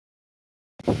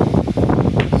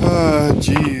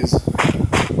Jeez.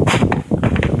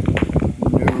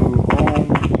 New home,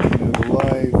 new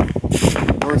life.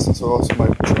 North is also my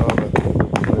job at the other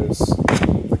place,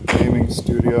 the gaming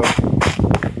studio.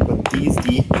 But these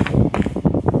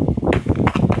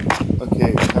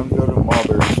Okay, time to go to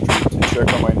Mulberry Street to check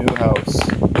on my new house.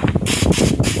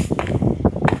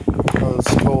 I was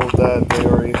told that they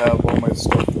already have all my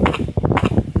stuff there.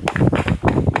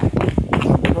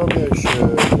 Probably I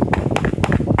should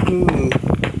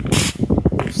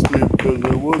sleep because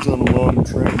it was on a long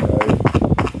train ride.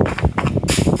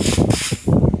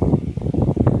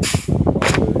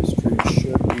 Mulberry Street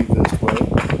should be this way,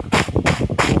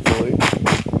 hopefully.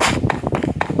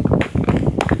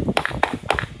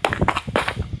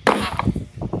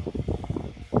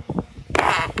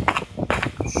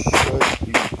 Should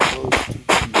be close to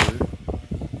here.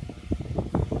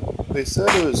 They said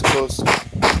it was close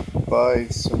by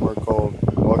somewhere called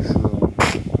Mushroom.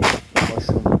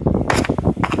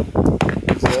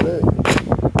 Is that it?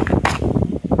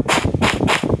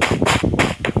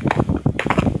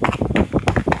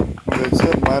 They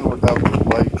said mine would have the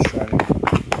light shining.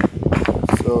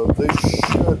 So this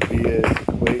should be it.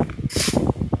 Wait.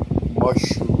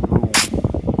 Mushroom.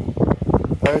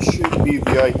 That should be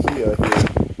the IKEA here.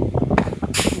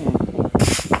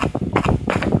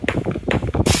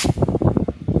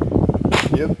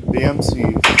 Yep, BMC.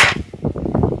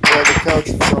 Grab the couch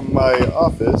from my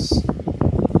office.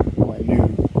 My new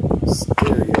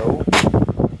stereo.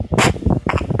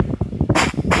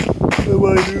 And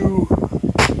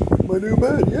my new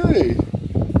bed, yay!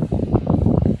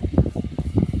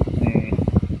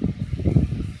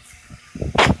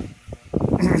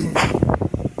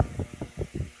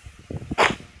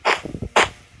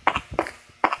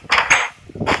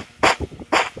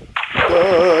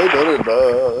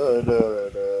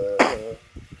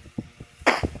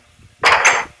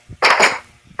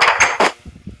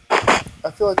 I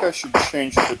feel like I should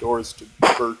change the doors to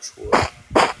birchwood.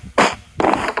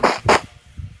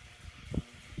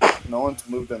 No one's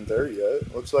moved in there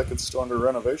yet. Looks like it's still under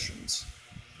renovations.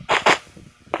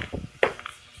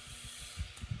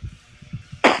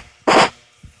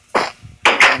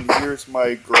 And here's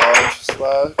my garage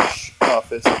 /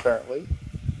 office, apparently.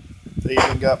 They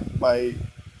even got my...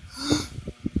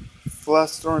 Flat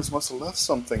Storms must have left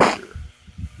something here.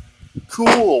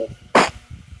 Cool!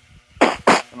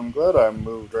 And I'm glad I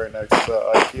moved right next to the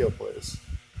IKEA place.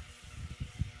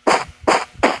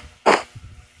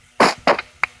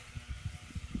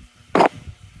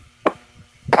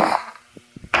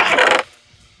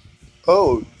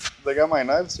 Oh, they got my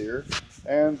knives here.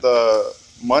 And the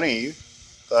money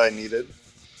that I needed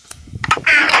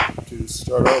to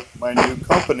start up my new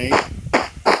company. All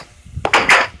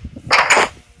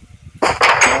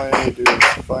I need to do is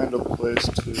find a place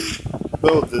to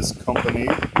build this company.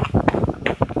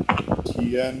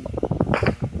 TN.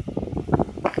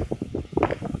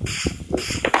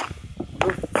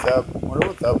 Wonder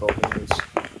what that building is.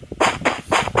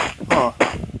 Huh.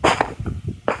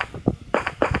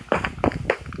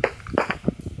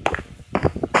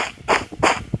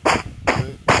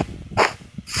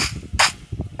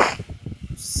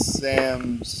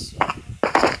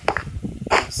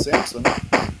 Samson. Is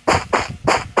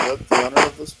that the owner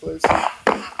of this place?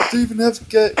 They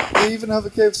even have a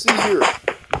KFC here.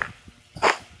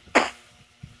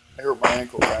 I hurt my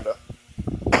ankle kinda.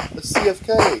 A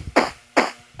CFK.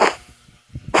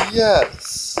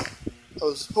 Yes. I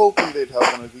was hoping they'd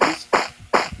have one of these.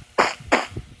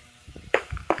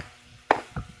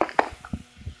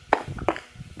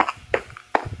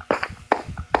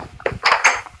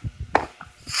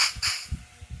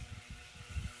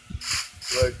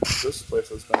 Like, this place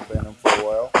has been abandoned for a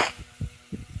while.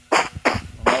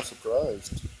 I'm not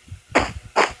surprised.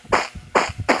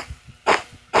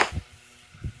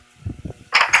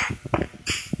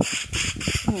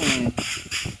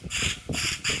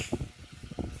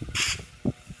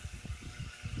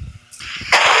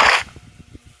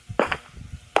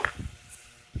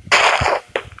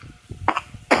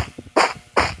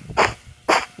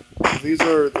 These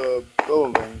are the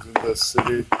buildings in this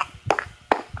city.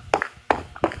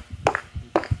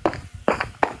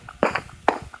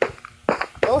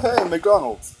 Oh hey,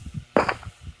 McDonald's.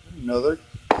 Another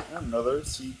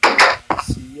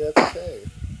CFK.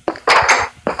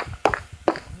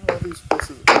 All these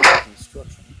places are under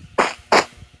construction.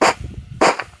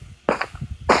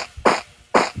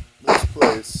 This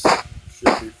place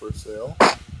should be for sale.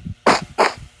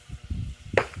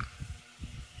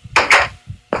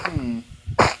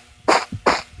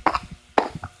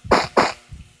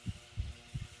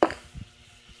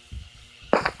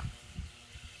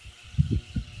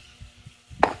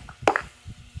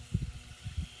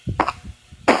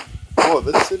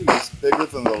 Whoa, this city is bigger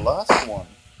than the last one.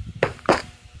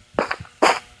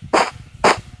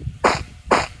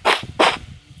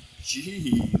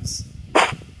 Jeez.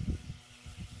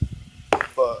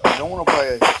 But I don't want to buy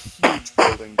a huge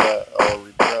building that I'll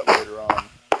regret later on.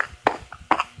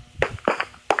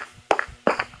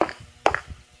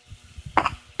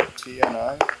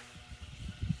 TNI?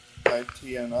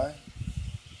 ITNI?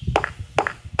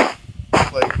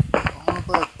 Like, I want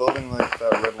to buy a building like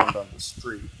that red one down the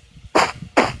street.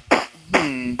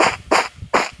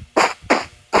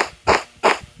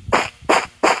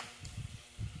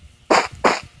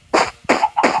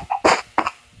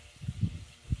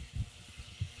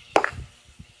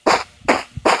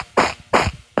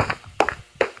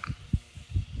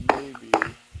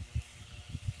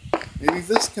 Maybe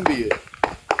this can be it.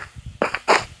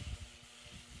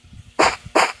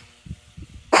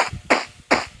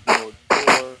 No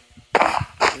door.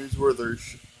 Here's where the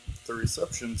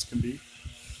receptions can be.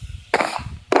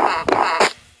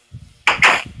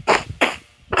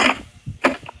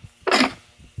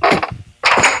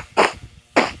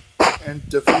 And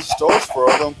different stalls for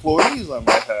all the employees I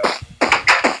might have.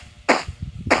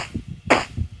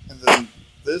 And then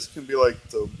this can be like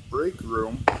the break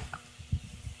room.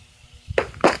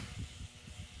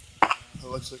 It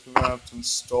looks like I'm gonna have to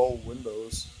install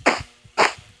windows.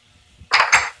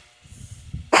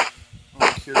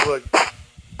 Oh, here's like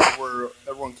where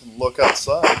everyone can look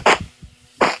outside.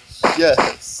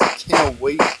 Yes, can't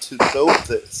wait to build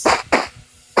this.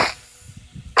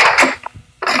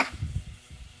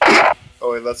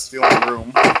 Oh wait, that's the only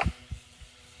room.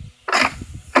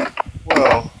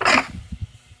 Well,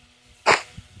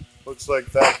 looks like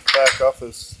that back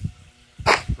office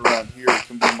around here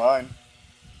can be mine.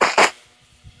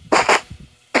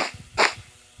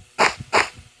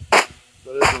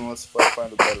 That is, unless if I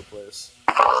find a better place.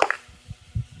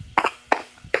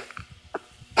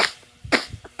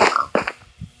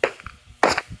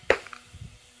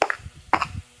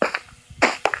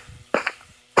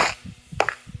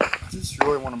 I just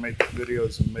really want to make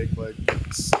videos and make like,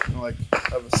 you know, like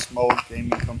have a small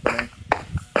gaming company.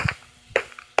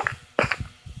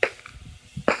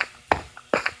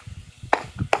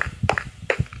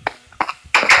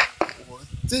 Well,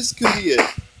 this could be it.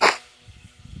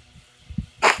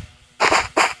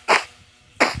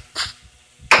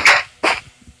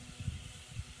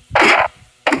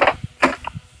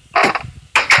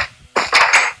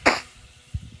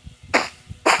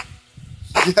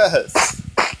 Yes!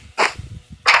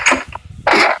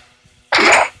 I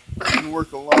can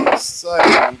work alongside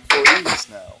my employees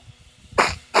now.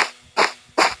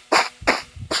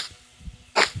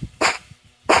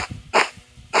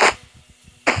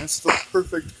 It's the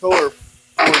perfect color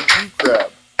for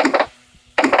U-Crab.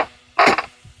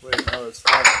 Wait, no, it's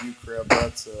not U-Crab.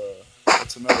 That's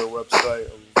another website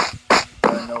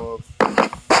I know of.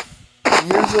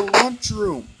 And here's a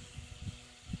lunchroom.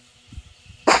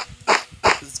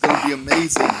 This is going to be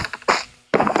amazing.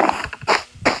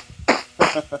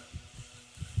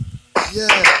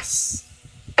 Yes!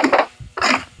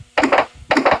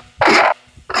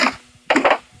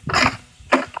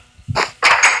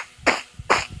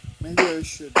 Maybe I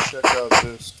should check out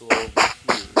this store over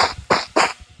here.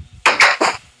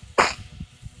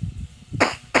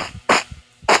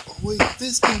 Oh wait,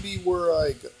 this can be where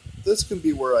I go. This can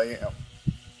be where I am.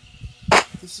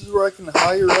 This is where I can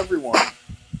hire everyone.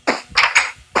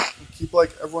 Keep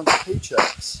like everyone's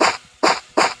paychecks.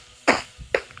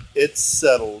 It's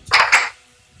settled.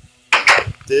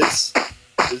 This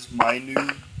is my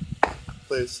new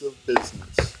place of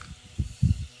business.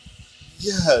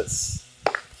 Yes!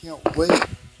 Can't wait.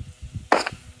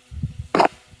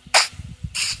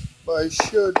 But I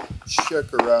should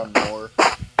check around more.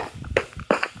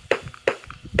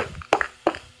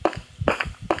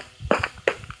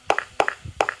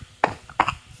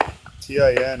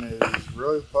 TIN is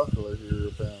really popular here,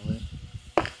 apparently.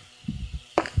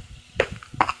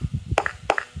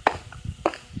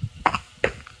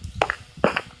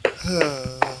 I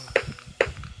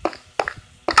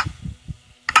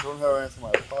don't have anything in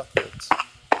my pockets.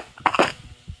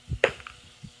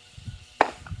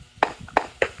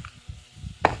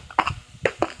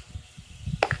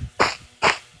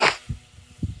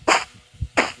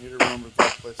 I need to remember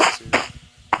that place is here.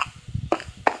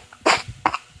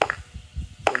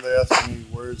 When they ask me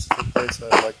where's the place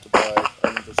I'd like to buy, I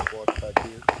can just walk back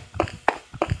here.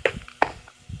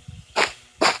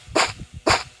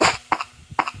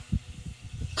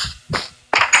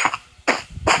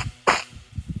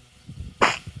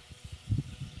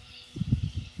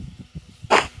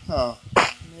 Huh,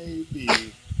 maybe.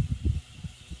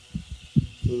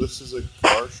 So this is a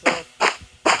car shop?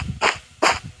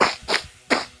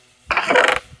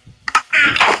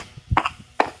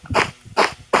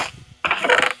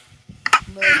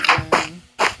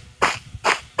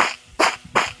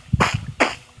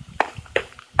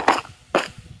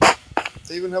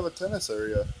 They even have a tennis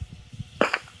area.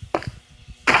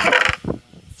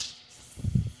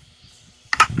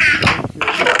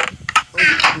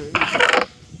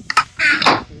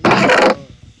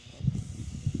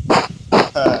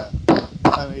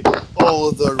 I made all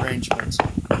of the arrangements.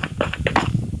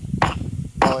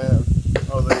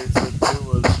 All they had to do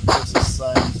was just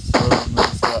assign so everyone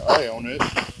knows that I own it.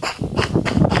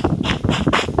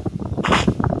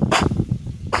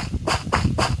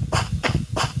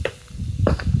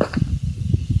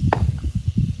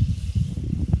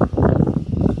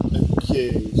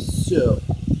 Okay, so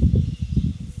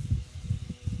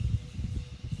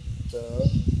the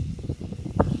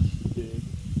big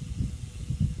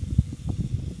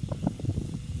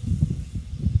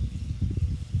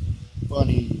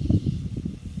bunny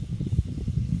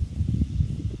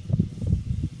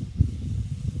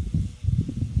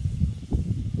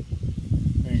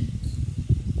ink.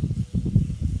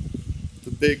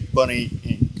 The Big Bunny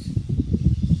ink.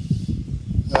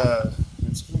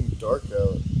 It's getting dark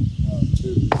out now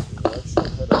too, so I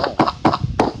should head home.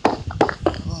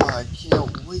 Oh, I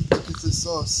can't wait to get this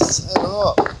all set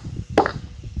up.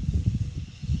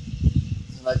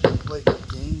 And I can play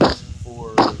games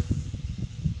for,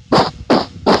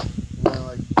 and I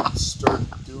like start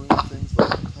doing things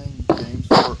like playing games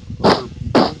for other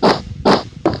people.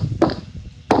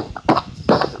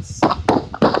 Yes.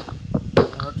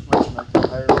 Not to mention I can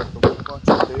hire like a bunch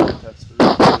of data testers,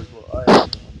 which is what I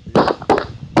actually want to be.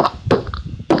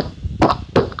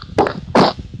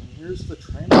 And here's the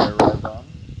train I arrived on.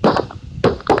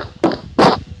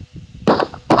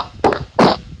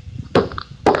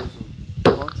 There's a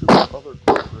bunch of other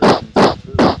corporations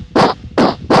too.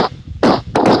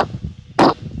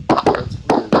 That's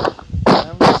weird. I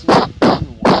haven't seen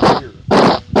anyone here. I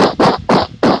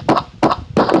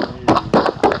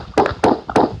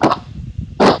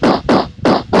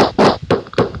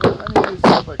need to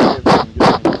stop by KFC and get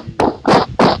some tea.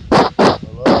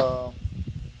 Hello?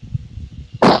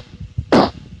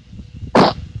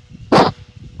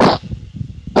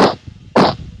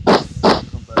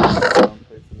 Come back and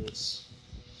pay for this.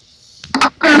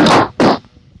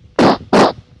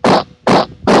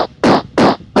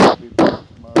 Be back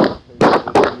tomorrow to pay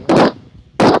for this meal.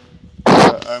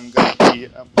 I'm gonna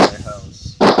eat at my house.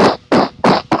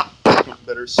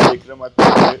 Better stick it in my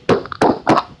pocket.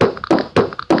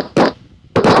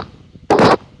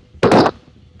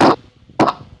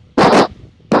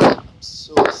 I'm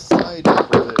so excited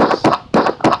for this.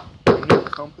 My new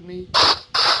company,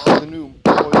 all the new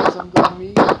employees I'm gonna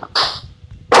meet.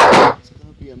 It's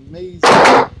gonna be amazing.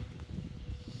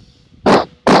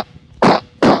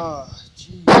 Ah,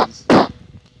 jeez.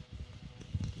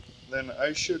 Then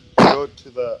I should go to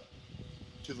the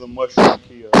Mushroom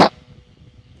Kiosk,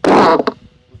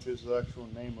 which is the actual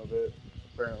name of it,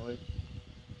 apparently.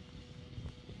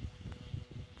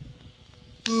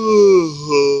 I'm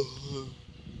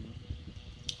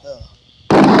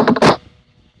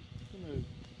gonna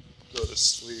go to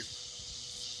sleep.